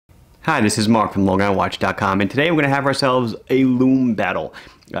Hi, this is Mark from LongIslandWatch.com, and today we're going to have ourselves a Lume Battle.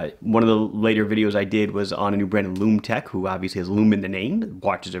 One of the later videos I did was on a new brand of Lum-Tec, who obviously has Lume in the name. The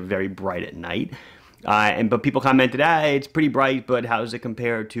watches are very bright at night. But people commented, it's pretty bright, but how does it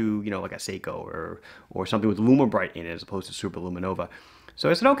compare to, like a Seiko or something with Lumibrite in it as opposed to Super Luminova? So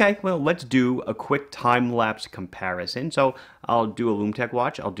I said, okay, well, let's do a quick time-lapse comparison. So I'll do a Lum-Tec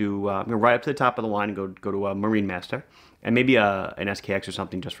watch. I'll do right up to the top of the line and go to a MarineMaster, and maybe an SKX or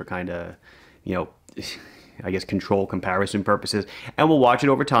something just for kind of, I guess control comparison purposes. And we'll watch it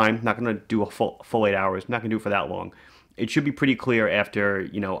over time. Not going to do a full 8 hours. Not going to do it for that long. It should be pretty clear after,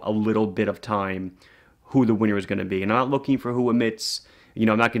 a little bit of time who the winner is going to be. And I'm not looking for who emits,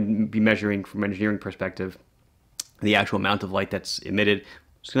 I'm not going to be measuring from an engineering perspective the actual amount of light that's emitted. I'm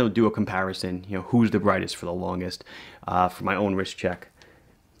just going to do a comparison, who's the brightest for the longest for my own wrist check.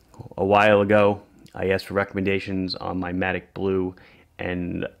 A while ago, I asked for recommendations on my Matic Blue,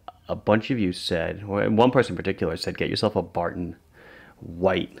 and a bunch of you said, one person in particular said, get yourself a Barton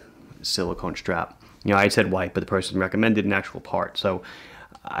white silicone strap. I said white, but the person recommended an actual part. So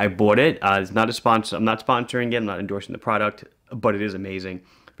I bought it. It's not a sponsor. I'm not sponsoring it. I'm not endorsing the product, but it is amazing.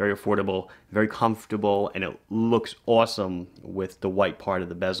 Very affordable, very comfortable, and it looks awesome with the white part of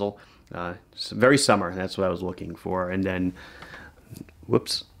the bezel. It's very summer. That's what I was looking for. And then,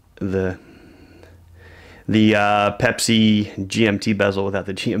 whoops, the Pepsi GMT bezel without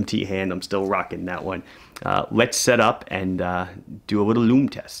the GMT hand. I'm still rocking that one. Let's set up and do a little Lume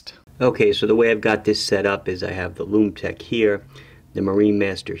test. Okay, so the way I've got this set up is I have the Lum-Tec here, the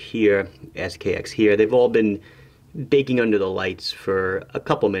MarineMaster here, SKX here. They've all been baking under the lights for a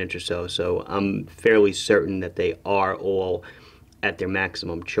couple minutes or so, so I'm fairly certain that they are all at their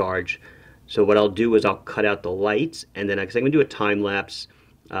maximum charge. So what I'll do is I'll cut out the lights, and then because I'm going to do a time lapse,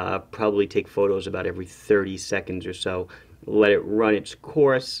 probably take photos about every 30 seconds or so, let it run its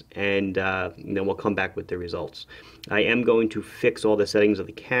course, and then we'll come back with the results. I am going to fix all the settings of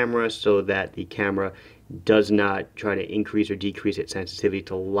the camera so that the camera does not try to increase or decrease its sensitivity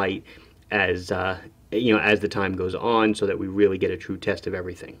to light as as the time goes on, so that we really get a true test of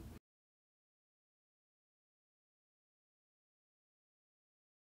everything.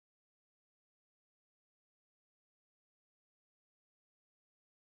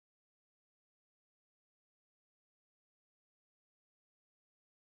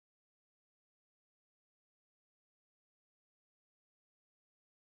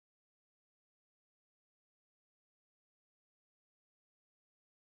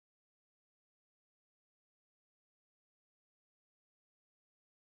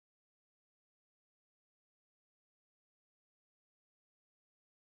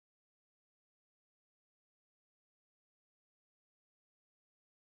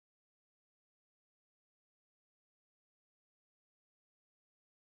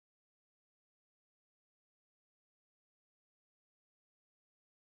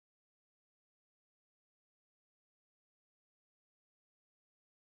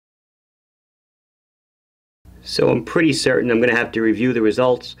 So I'm pretty certain I'm going to have to review the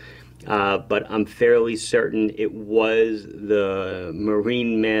results, but I'm fairly certain it was the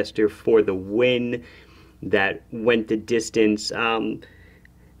MarineMaster for the win that went the distance. It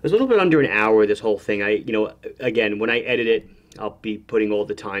was a little bit under an hour, this whole thing. Again, when I edit it, I'll be putting all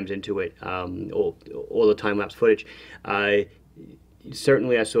the times into it, all the time-lapse footage.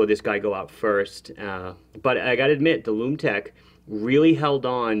 Certainly I saw this guy go out first, but I got to admit, the Lum-Tec really held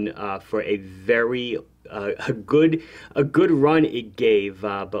on for a very a good run it gave,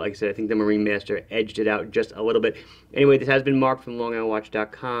 but like I said, I think the MarineMaster edged it out just a little bit. Anyway, this has been Mark from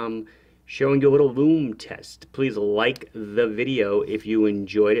LongIslandWatch.com showing you a little Lume test. Please like the video if you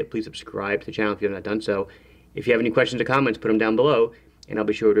enjoyed it. Please subscribe to the channel if you have not done so. If you have any questions or comments, put them down below, and I'll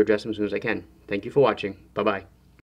be sure to address them as soon as I can. Thank you for watching. Bye-bye.